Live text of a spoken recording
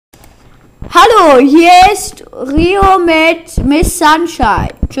Hallo, hier ist Rio mit Miss Sunshine.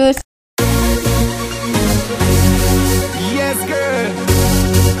 Tschüss. Yes, girl.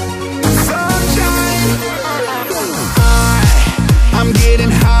 Sunshine. I'm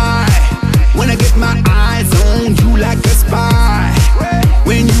getting high when I get my eyes on you like a spy.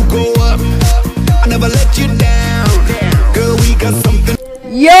 When you go up, I never let you down. Girl, we got something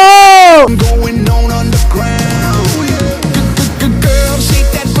going on underground. Girl, shake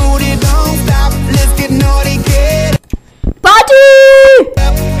that booty, don't stop. Let's get naughty, get Party!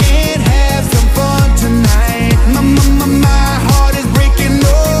 up and have some fun tonight. My heart is breaking.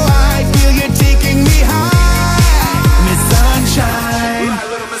 Oh, I feel you're taking me high. Miss Sunshine.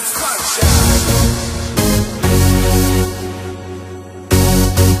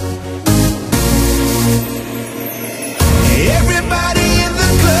 Everybody in the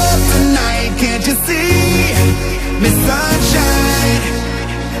club tonight, can't you see? Miss Sunshine.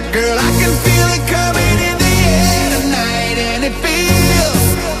 Girl, I can feel it coming in the air tonight, and it feels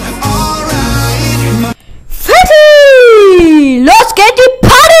alright. Fetti! Los geht die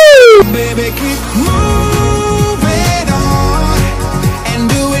Party! Baby, keep moving on and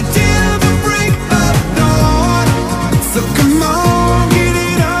do it till the break of dawn. So come on, get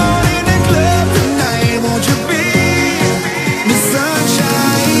it on in the club tonight. Won't you be Miss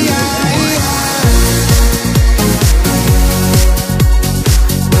Sunshine?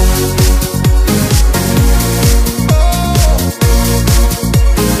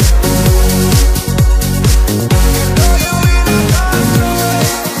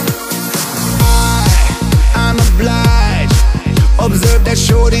 I'm obliged. Observe that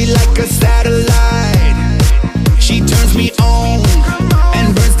shorty like a satellite. She turns me on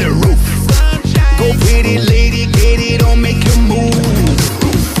and burns the roof